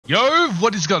Yo,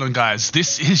 what is going on, guys?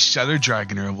 This is Shadow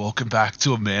Dragon here, and welcome back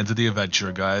to Amanda the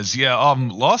Adventurer, guys. Yeah,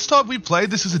 last time we played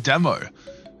this as a demo.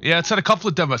 Yeah, it's had a couple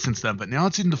of demos since then, but now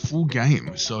it's in the full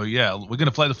game. So yeah, we're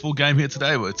gonna play the full game here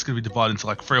today, but it's gonna be divided into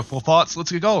like 3 or 4 parts.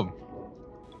 Let's get going.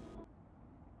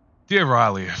 Dear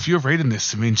Riley, if you're reading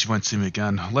this, it means you won't see me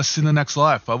again. Let's see in the next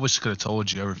life. I wish I could have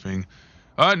told you everything.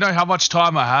 I don't know how much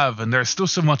time I have, and there's still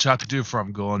so much I have to do before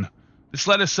I'm gone. This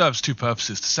letter serves 2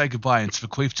 purposes: to say goodbye and to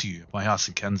bequeath to you my house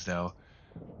in Kensdale.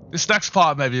 This next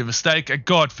part may be a mistake, and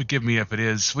God forgive me if it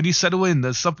is. When you settle in,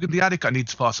 there's something in the attic I need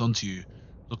to pass on to you.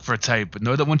 Look for a tape, but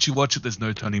know that once you watch it, there's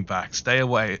no turning back.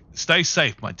 Stay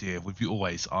safe, my dear. With you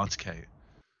always, Aunt Kate.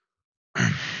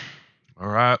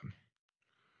 Alright.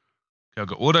 Okay, I've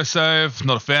got autosave.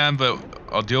 Not a fan, but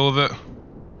I'll deal with it.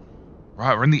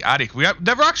 Right, we're in the attic. We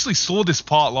never actually saw this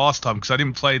part last time because I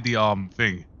didn't play the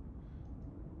thing.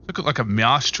 Look at like a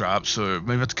mouse trap, so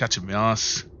maybe I have to catch a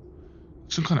mouse.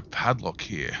 Some kind of padlock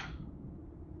here.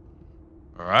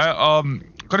 Alright,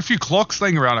 got a few clocks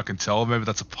laying around I can tell. Maybe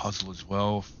that's a puzzle as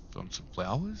well. Some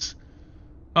flowers.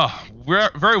 Oh,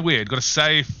 very weird. Got a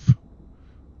safe,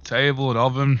 table, an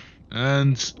oven,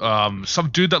 and some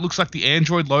dude that looks like the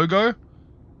Android logo.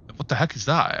 What the heck is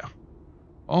that?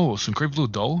 Oh, some creepy little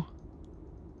doll.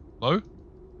 Hello?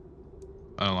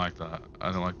 I don't like that.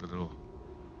 I don't like that at all.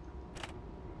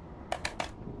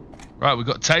 Right, we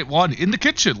got tape 1 in the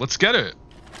kitchen. Let's get it.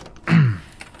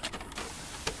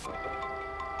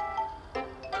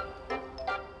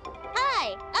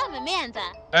 Hi, I'm Amanda.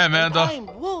 Hey, Amanda.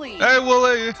 I'm Wooly. Hey,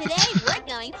 Wooly. Today we're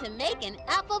going to make an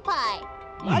apple pie.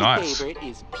 My Nice. favorite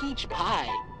is peach pie.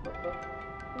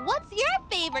 What's your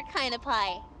favorite kind of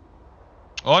pie?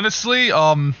 Honestly,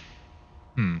 I don't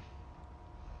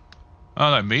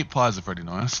know. Meat pies are pretty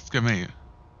nice. Let's get meat.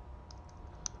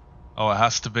 Oh, it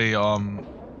has to be,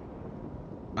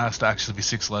 it has to actually be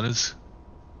 6 letters.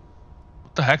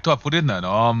 What the heck do I put in then?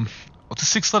 What's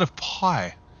a 6-letter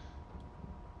pie?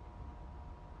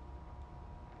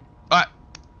 Alright.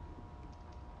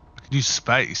 I can use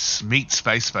space. Meat,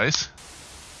 space.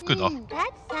 Good enough.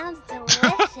 That sounds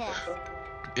delicious.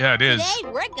 Yeah, it is. Today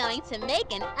we're going to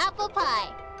make an apple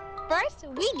pie. First,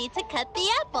 we need to cut the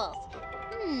apples.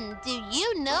 Do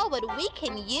you know what we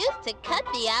can use to cut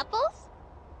the apples?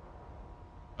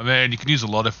 I mean, you can use a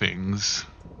lot of things.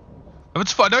 If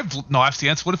it's fine, don't knife the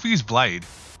answer. What if we use blade?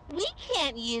 We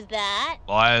can't use that.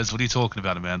 Liars, what are you talking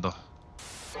about, Amanda?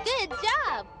 Good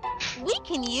job. We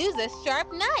can use a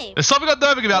sharp knife. There's something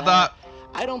unnerving about that.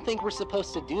 I don't think we're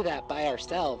supposed to do that by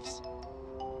ourselves.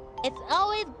 It's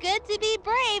always good to be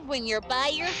brave when you're by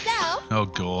yourself. Oh,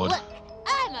 God. Look,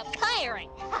 I'm a pirate.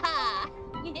 Ha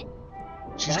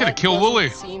She's gonna kill Wooly.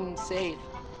 Seem safe.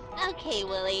 Okay,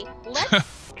 Willy, let's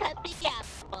cut the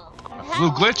apple. A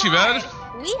little glitchy, man.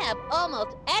 We have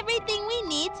almost everything we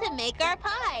need to make our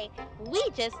pie. We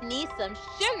just need some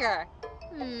sugar.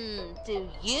 Do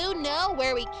you know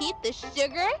where we keep the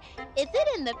sugar? Is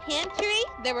it in the pantry,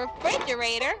 the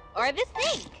refrigerator, or the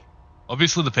sink?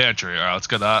 Obviously the pantry. Alright, let's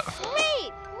get that.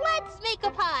 Great! Let's make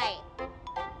a pie.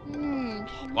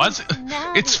 Why is it?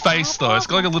 Its face though. It's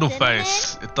got like a little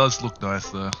face. It does look nice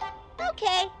though.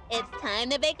 Okay, it's time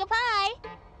to bake a pie.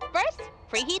 First,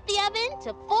 preheat the oven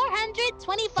to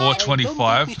 425. 425.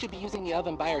 I don't think we should be using the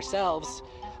oven by ourselves.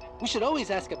 We should always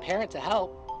ask a parent to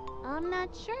help. I'm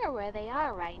not sure where they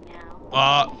are right now.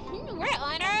 We're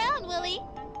on our own, Willy.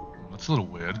 That's a little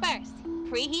weird. First,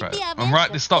 preheat Right, the oven I'm writing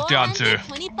to this stuff down too.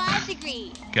 425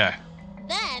 degrees. Okay.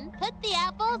 Then, put the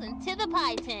apples into the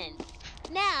pie tin.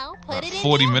 Now, put it in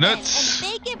 40 the oven minutes.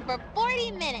 and bake it for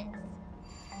 40 minutes.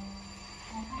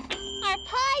 Our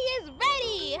pie is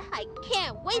ready! I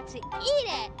can't wait to eat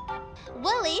it!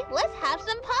 Willy, let's have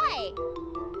some pie!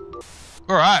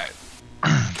 Alright.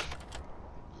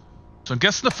 So I'm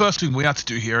guessing the first thing we have to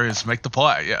do here is make the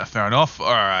pie. Yeah, fair enough.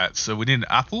 Alright, so we need an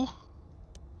apple.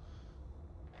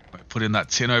 I put in that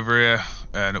tin over here,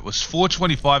 and it was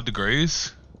 425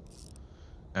 degrees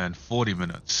and 40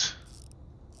 minutes.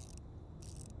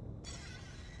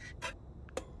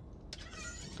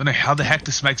 Don't know how the heck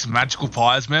this makes magical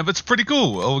pies, man, but it's pretty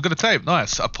cool. Oh, we got a tape.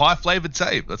 Nice. A pie-flavored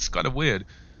tape. That's kind of weird.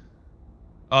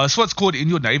 This one's called In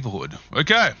Your Neighborhood.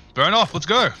 Okay, fair enough. Let's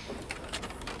go.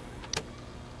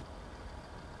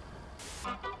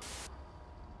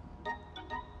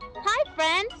 Hi,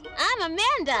 friends. I'm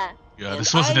Amanda. Yeah, And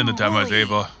this wasn't in the I'm demos Wooly.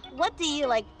 either. What do you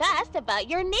like best about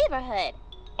your neighborhood?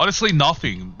 Honestly,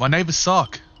 nothing. My neighbors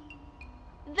suck.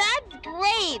 That's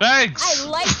great! Thanks! I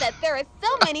like that there are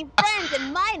so many friends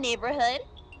in my neighborhood.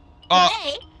 Uh,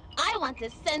 Today, I want to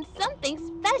send something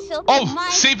special to Oh, my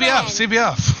CBF, friends.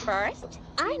 CBF. First,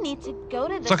 I need to go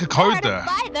to the It's like a store code to there.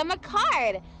 buy them a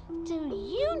card. Do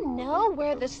you know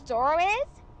where the store is?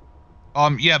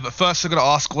 Yeah, but first I gotta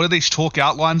ask, what are these chalk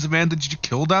outlines, Amanda? Did you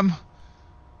kill them?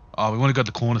 Oh, we want to go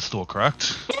to the corner store,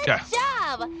 correct? Good job!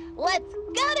 Let's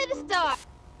go to the store.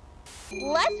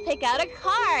 Let's pick out a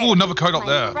card. Oh, another code up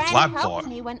there. My friend Black helped bot.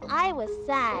 me when I was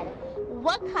sad.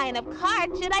 What kind of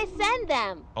card should I send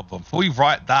them? Oh, but before we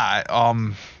write that,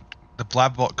 the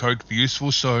Blabbot code could be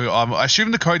useful. So, I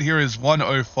assume the code here is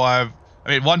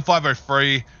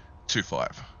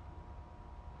 150325.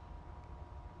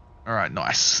 Alright,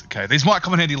 nice. Okay, these might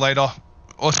come in handy later.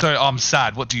 Also,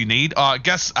 sad. What do you need? I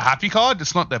guess a happy card?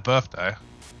 It's not their birthday.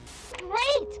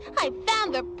 Great! I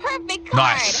found the perfect card.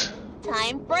 Nice.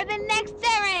 Time for the next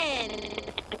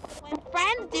errand. When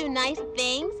friends do nice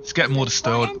things, It's getting more it's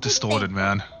important to distorted, think.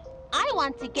 man. I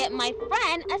want to get my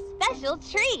friend a special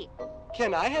treat.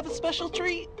 Can I have a special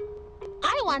treat?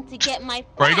 I want to get my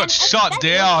friend Bro, you got a shot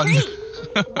special down. treat.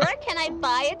 Where can I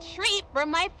buy a treat for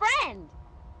my friend?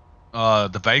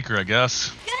 The baker, I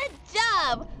guess. Good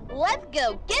job! Let's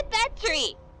go get that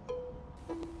treat.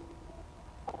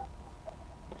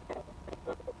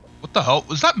 What the hell?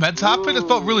 Was that meant to happen? It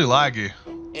felt really laggy.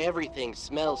 Everything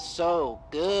smells so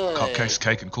good. Cupcakes,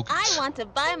 cake, and cookies. I want to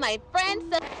buy my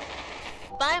friend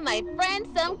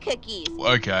some cookies.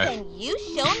 Okay. Can you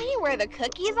show me where the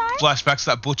cookies are? Flashbacks to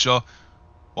that butcher.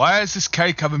 Why is this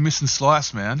cake have a missing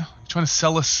slice, man? You trying to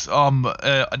sell us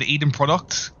an Eden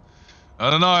product? I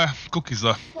don't know. Cookies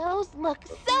though. Those look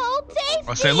so tasty.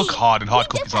 I say look hard, and hard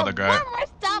We cookies just aren't that have great. one more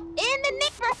stop in the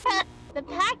neighborhood. The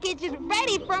package is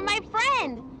ready for my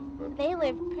friend. They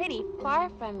live pretty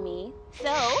far from me,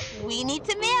 so we need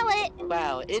to mail it.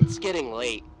 Wow, it's getting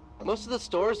late. Most of the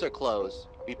stores are closed.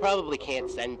 We probably can't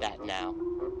send that now.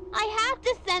 I have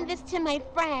to send this to my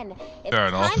friend. It's Fair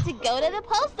enough. time to go to the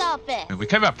post office. We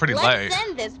came out pretty Let's late.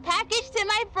 send this package to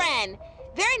my friend.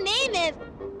 Their name is...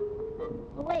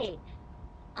 Wait,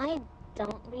 I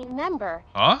don't remember.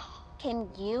 Huh? Can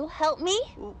you help me?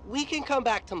 We can come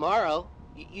back tomorrow.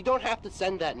 You don't have to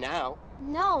send that now.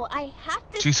 No, I have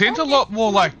to. She seems send a lot this more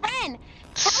to my like friend.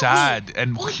 Help sad me.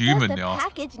 and Who does human the now.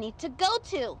 package need to go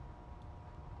to?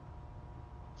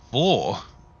 4.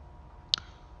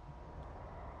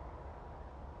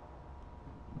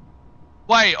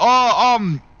 Wait,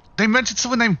 they mentioned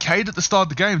someone named Kate at the start of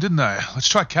the game, didn't they? Let's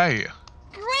try Kate.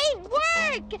 Great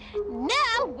work!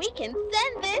 Now we can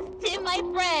send this to my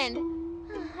friend.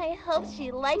 I hope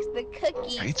she likes the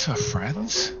cookies. Kate's her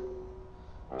friends?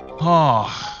 Oh,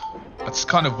 that's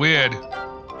kind of weird.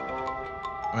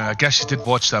 I mean, I guess she did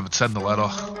watch them and send the letter.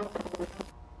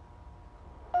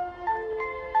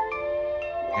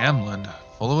 Hamlin,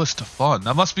 follow us to fun.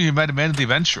 That must be who made Amanda the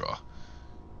Adventurer.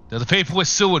 They're the people we're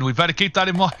suing. We better keep that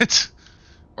in mind.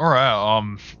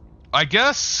 Alright, I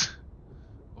guess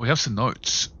we have some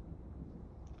notes.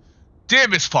 Dear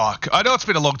Miss Park, I know it's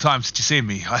been a long time since you've seen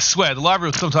me. I swear, the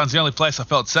library was sometimes the only place I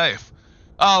felt safe.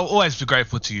 I'll always be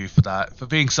grateful to you for that, for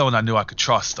being someone I knew I could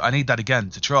trust. I need that again,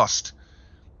 to trust.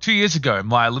 2 years ago,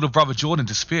 my little brother Jordan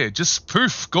disappeared. Just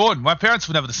poof, gone. My parents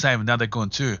were never the same, and now they're gone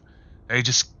too. They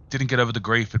just didn't get over the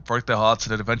grief. It broke their hearts,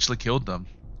 and it eventually killed them.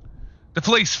 The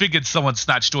police figured someone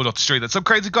snatched Jordan off the street, that some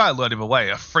crazy guy lured him away.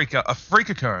 A freak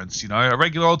occurrence, you know, a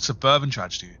regular old suburban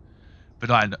tragedy.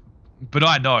 But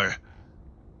I know.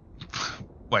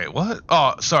 Wait, what?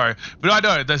 Oh, sorry. But I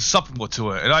know there's something more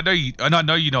to it, and I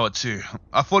know you know it too.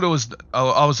 I thought I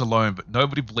was alone, but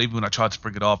nobody believed me when I tried to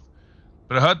bring it up.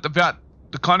 But I heard about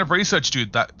the kind of research,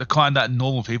 dude, the kind that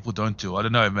normal people don't do. I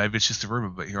don't know, maybe it's just a rumor,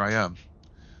 but here I am.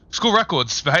 School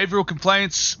records, behavioral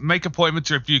complaints, make appointments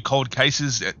to review cold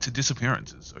cases to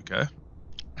disappearances, okay?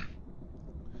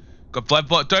 Got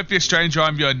Blabbot, don't be a stranger,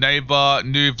 I'm your neighbor,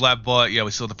 new Blabbot, yeah,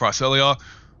 we saw the price earlier.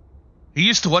 He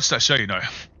used to watch that show, you know.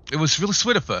 It was really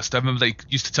sweet at first. I remember they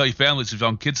used to tell your families of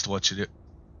young kids to watch it.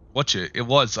 It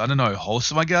was, I don't know,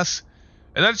 wholesome, I guess.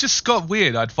 And then it just got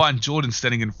weird. I'd find Jordan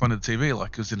standing in front of the TV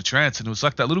like he was in a trance, and it was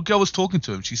like that little girl was talking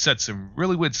to him. She said some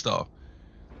really weird stuff.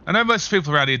 I know most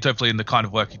people around here don't believe in the kind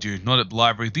of work you do, not at the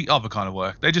library, the other kind of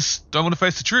work. They just don't want to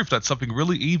face the truth that something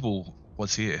really evil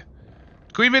was here.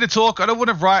 Can we meet to talk? I don't want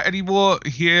to write anymore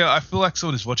here. I feel like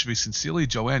someone is watching me. Sincerely,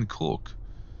 Joanne Cook.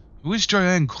 Who is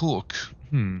Joanne Cook?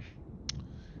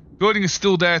 Building is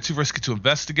still there, too risky to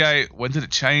investigate. When did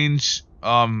it change?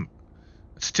 A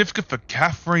certificate for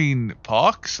Catherine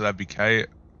Park, so that'd be Kate.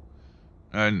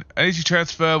 And energy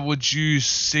transfer would use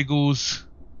Sigel's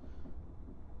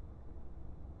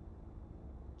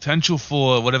potential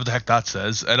for whatever the heck that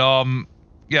says. And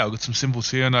yeah, I've got some symbols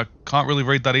here, and I can't really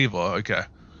read that either. Okay.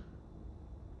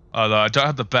 No, I don't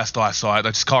have the best eyesight.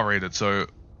 I just can't read it. So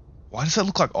why does that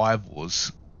look like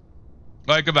eyeballs?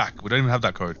 Alright, go back. We don't even have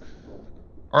that code.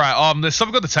 Alright, there's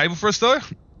something on the table for us though.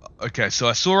 Okay, so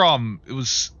I saw it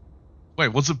was wait,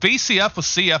 was it BCF or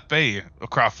CFB? Oh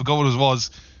crap, I forgot what it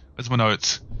was. Where's my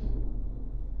notes?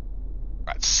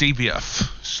 Right,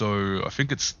 CBF. So I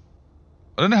think it's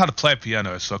I don't know how to play a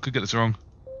piano, so I could get this wrong.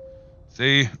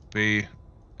 CBF.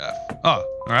 Oh,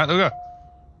 alright, there we go.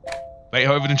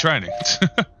 Beethoven in training.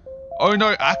 Oh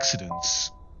no,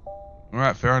 accidents.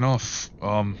 Alright, fair enough.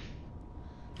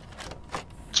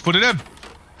 Let's put it in.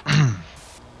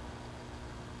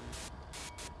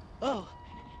 Oh,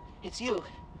 it's you.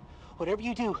 Whatever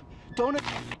you do, don't...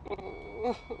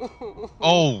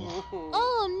 Oh.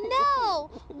 Oh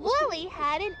no! Wooly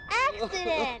had an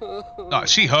accident! No,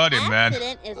 she hurt him, man.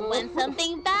 Accident is when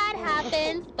something bad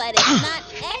happens, but it's not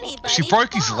anybody's She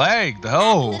broke his fault. leg, the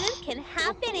hell. Accidents can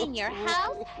happen in your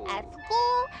house, at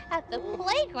school, at the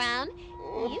playground.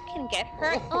 You can get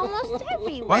hurt almost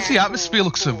everywhere. Why does the atmosphere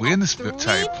look so weird in this bit of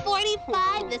tape?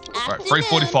 3:45 this afternoon.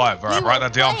 3:45. All right, we write were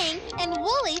that down. playing, and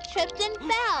Wooly tripped and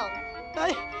fell.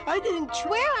 I didn't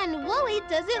try. Where on Wooly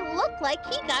does it look like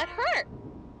he got hurt?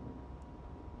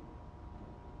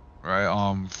 Right,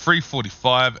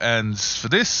 3:45, and for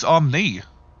this, knee.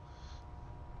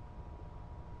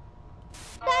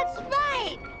 That's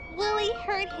right. Wooly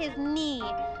hurt his knee.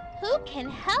 Who can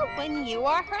help when you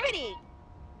are hurting?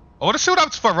 I want to see what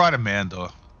happens if I write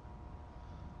Amanda.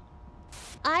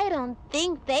 I don't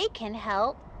think they can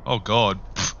help. Oh god.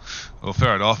 Well,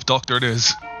 fair enough. Doctor it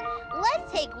is.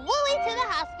 Let's take Wooly to the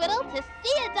hospital to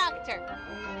see a doctor.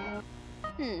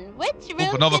 Which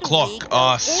room another should clock. we go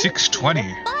 6:20.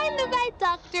 into to find the right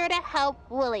doctor to help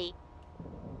Wooly?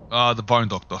 The bone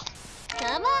doctor.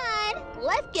 Come on,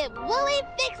 let's get Wooly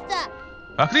fixed up.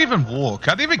 I can even walk.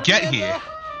 How did I even get here?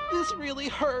 This really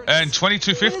hurts. And When is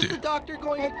the 2250. doctor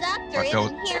going The to... doctor Right, that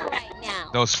isn't here right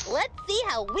now. That was. Let's see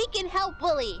how we can help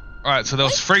Wooly. Alright, so there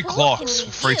was Which 3 tool clocks can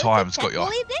we for 3 use times. to Got check ya.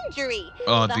 Wooly's injury? The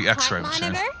heart X-ray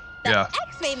machine. monitor, the Yeah.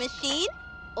 X-ray machine,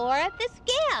 or the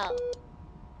scale.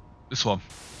 This one.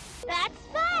 That's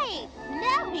right.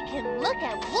 Now we can look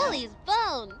at Wooly's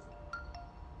bones.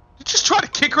 You just try to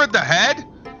kick her in the head?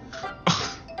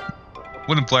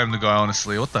 Wouldn't blame the guy,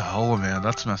 honestly. What the hell, man?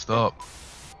 That's messed up.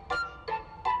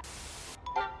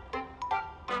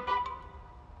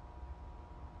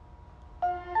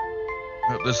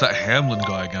 Yep, there's that Hamlin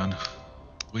guy again.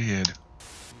 Weird.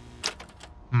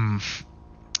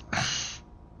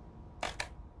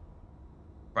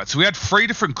 Right, so we had 3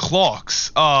 different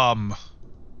clocks. I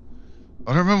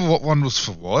don't remember what one was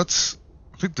for what.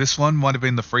 I think this one might have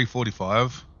been the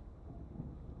 3:45.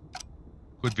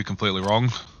 Could be completely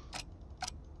wrong.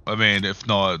 I mean, if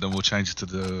not, then we'll change it to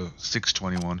the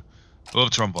 6:21. Oh,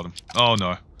 it's wrong bottom. Oh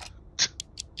no.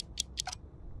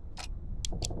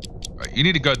 Right, you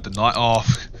need to go to the night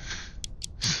off.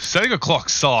 Setting a clock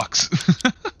sucks.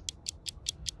 I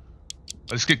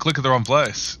just get click at the wrong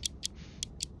place.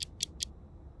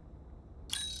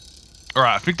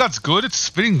 Alright, I think that's good. It's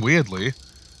spinning weirdly.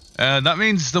 And that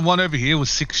means the one over here was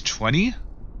 6:20.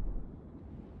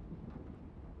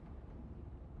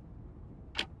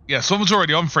 Yeah, someone's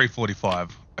already on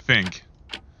 3:45, I think.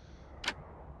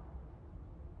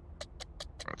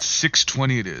 Right,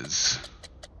 6:20 it is.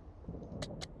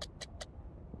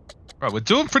 Right, we're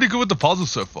doing pretty good with the puzzle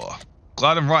so far.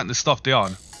 Glad I'm writing this stuff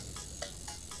down.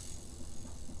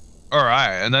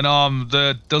 Alright, and then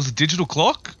there was a digital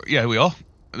clock. Yeah, here we are.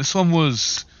 This one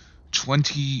was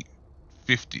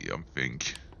 2050, I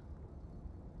think.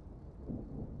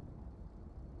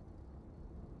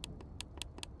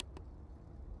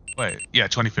 Wait, yeah,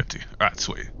 2050. Alright,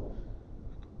 sweet. Is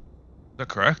that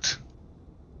correct?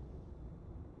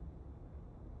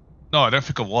 No, I don't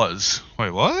think it was.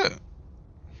 Wait, what?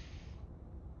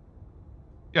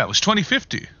 Yeah, it was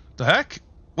 2050. The heck?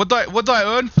 What did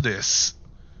I earn for this?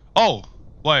 Oh,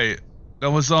 wait.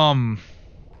 That was, where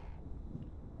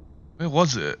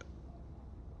was it?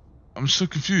 I'm so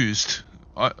confused.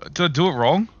 Did I do it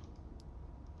wrong?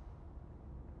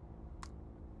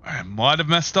 I might have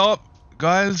messed up,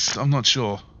 guys. I'm not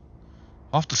sure.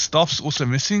 Half the stuff's also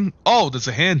missing. Oh, there's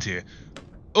a hand here.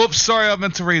 Oops, sorry, I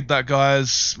meant to read that,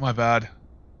 guys. My bad.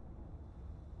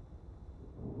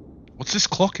 What's this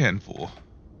clock hand for?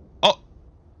 Oh,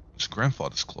 it's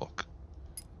grandfather's clock.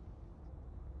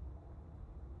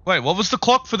 Wait, what was the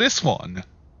clock for this one?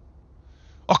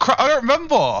 Oh crap, I don't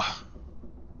remember.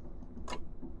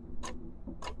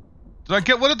 Did I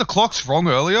get one of the clocks wrong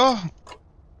earlier? I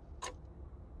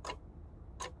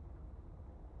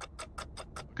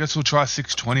guess we'll try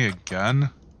 6:20 again.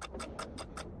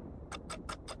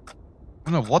 I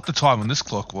don't know what the time on this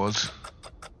clock was.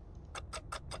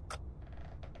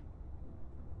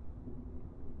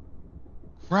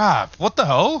 Crap, what the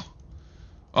hell?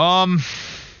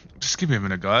 Just give me a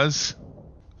minute, guys.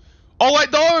 Oh,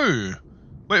 wait, no!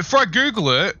 Wait, before I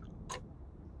Google it,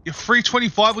 your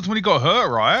 325 was when he got hurt,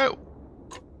 right?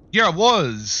 Yeah, it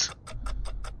was.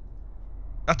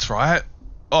 That's right.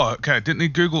 Oh, okay, didn't he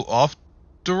Google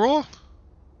after all?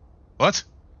 What?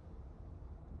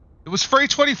 It was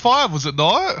 325, was it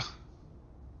not?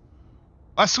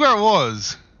 I swear it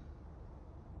was.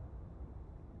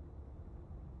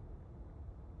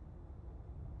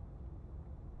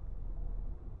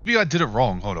 Maybe I did it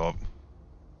wrong. Hold up.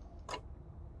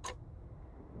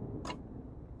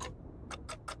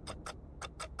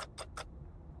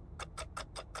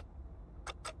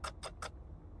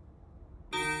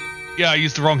 Yeah, I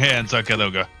used the wrong hands. Okay, there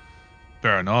we go.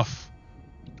 Fair enough.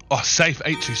 Oh, safe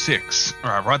 826.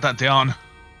 Alright, write that down.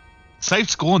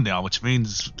 Safe's gone now, which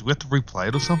means... Do we have to replay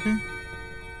it or something?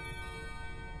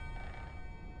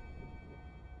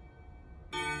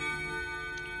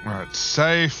 Alright,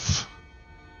 safe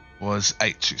was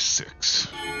 826.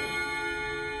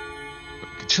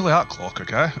 Chill out, clock,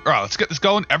 okay? Alright, let's get this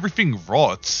going. Everything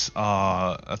rots.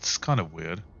 That's kind of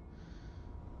weird.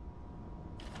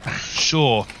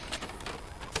 Sure.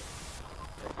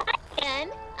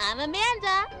 And I'm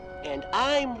Amanda. And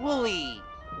I'm Wooly.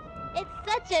 It's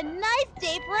such a nice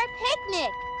day for a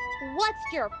picnic.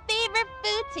 What's your favorite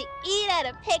food to eat at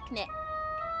a picnic?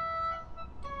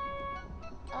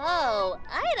 Oh,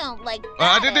 I don't like that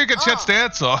I didn't get a chance to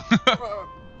answer.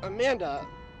 Amanda,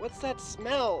 what's that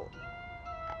smell?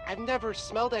 I've never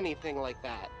smelled anything like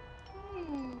that.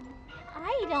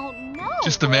 I don't know.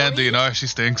 Just Amanda, Wooly. you know, she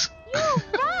stinks. You're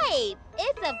right.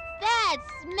 It's a bad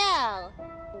smell.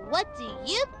 What do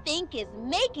you think is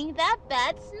making that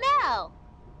bad smell?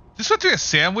 This went to be a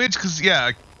sandwich? Because,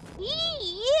 yeah.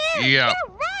 Yeah, you're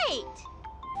right.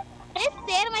 This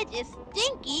sandwich is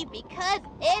stinky because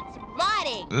it's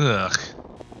rotting. Ugh.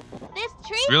 This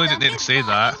tree Really stump didn't is say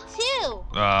that.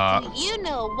 rotting too. Do you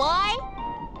know why?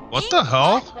 What Things the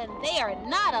hell? rot when they are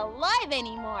not alive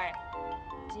anymore.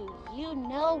 Do you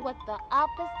know what the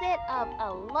opposite of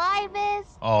alive is?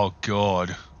 Oh,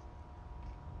 God.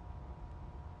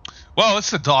 Well,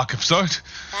 it's a dark episode.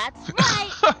 That's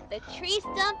right. The tree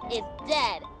stump is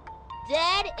dead.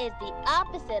 Dead is the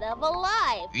opposite of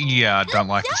alive. Yeah, I don't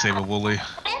like to save a woolly.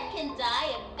 Plants can die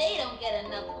if they don't get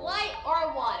enough light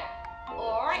or water,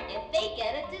 or if they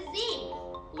get a disease.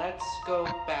 Let's go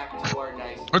back to our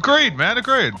nice... Agreed, man,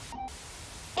 agreed.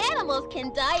 Animals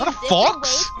can die Is in that a different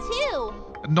fox? ways too.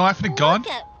 A knife and a gun?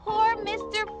 Look at poor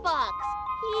Mr. Fox.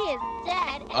 He is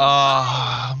dead and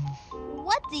dying.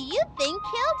 What do you think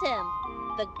killed him?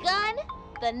 The gun,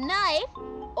 the knife,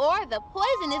 or the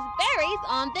poisonous berries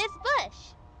on this bush?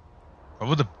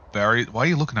 Probably the berries. Why are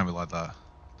you looking at me like that?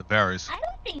 The berries. I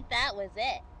don't think that was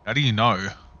it. How do you know?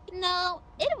 No,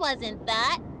 it wasn't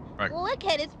that. Right. Look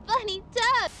at his funny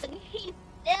tongue. He's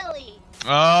silly.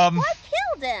 What What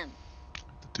killed him?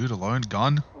 The dude alone,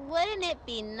 gun? Wouldn't it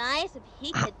be nice if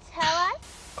he could tell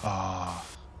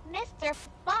us? Mr.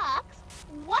 Fox,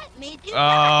 what made you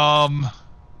die?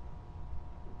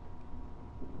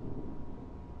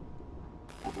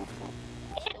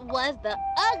 It was the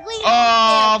ugly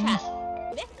old bear trap.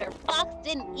 Mr. Fox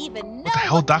didn't even know the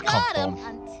hell what did that come got him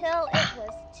from? until it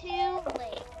was too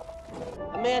late.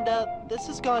 Amanda, this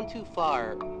has gone too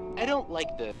far. I don't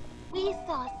like this. We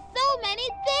saw so many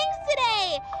things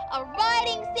today. A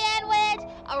rotting sandwich,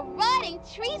 a rotting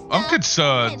tree stump, I'm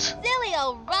concerned. and silly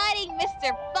old rotting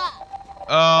Mr.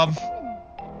 Fox.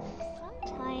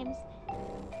 Sometimes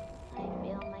I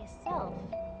feel myself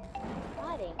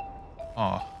rotting,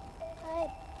 Oh. but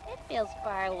it feels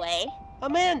far away.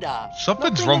 Amanda!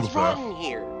 Something's nothing wrong is with her. rotten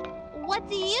here. What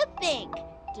do you think?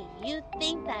 Do you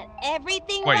think that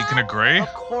everything Wait, you can rots? agree?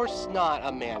 Of course not,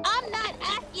 Amanda. I'm not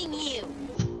asking you.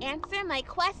 Answer my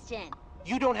question.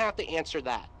 You don't have to answer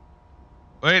that.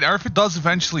 Wait, everything does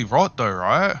eventually rot though,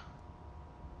 right?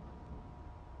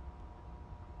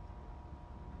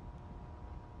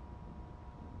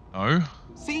 No?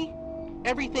 See?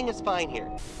 Everything is fine here.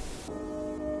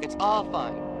 It's all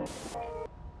fine.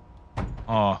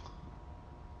 Oh.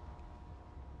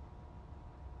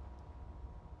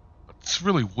 It's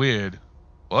really weird.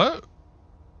 What?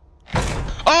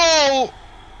 Oh!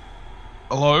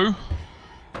 Hello?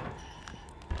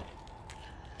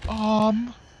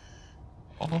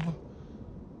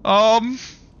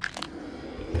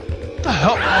 What the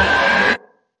hell?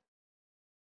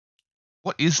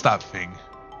 What is that thing?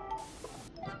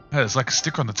 Hey, there's like a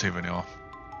sticker on the TV now.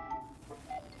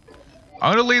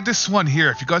 I'm gonna leave this one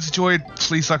here. If you guys enjoyed,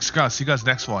 please like, subscribe. See you guys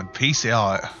next one. Peace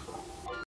out.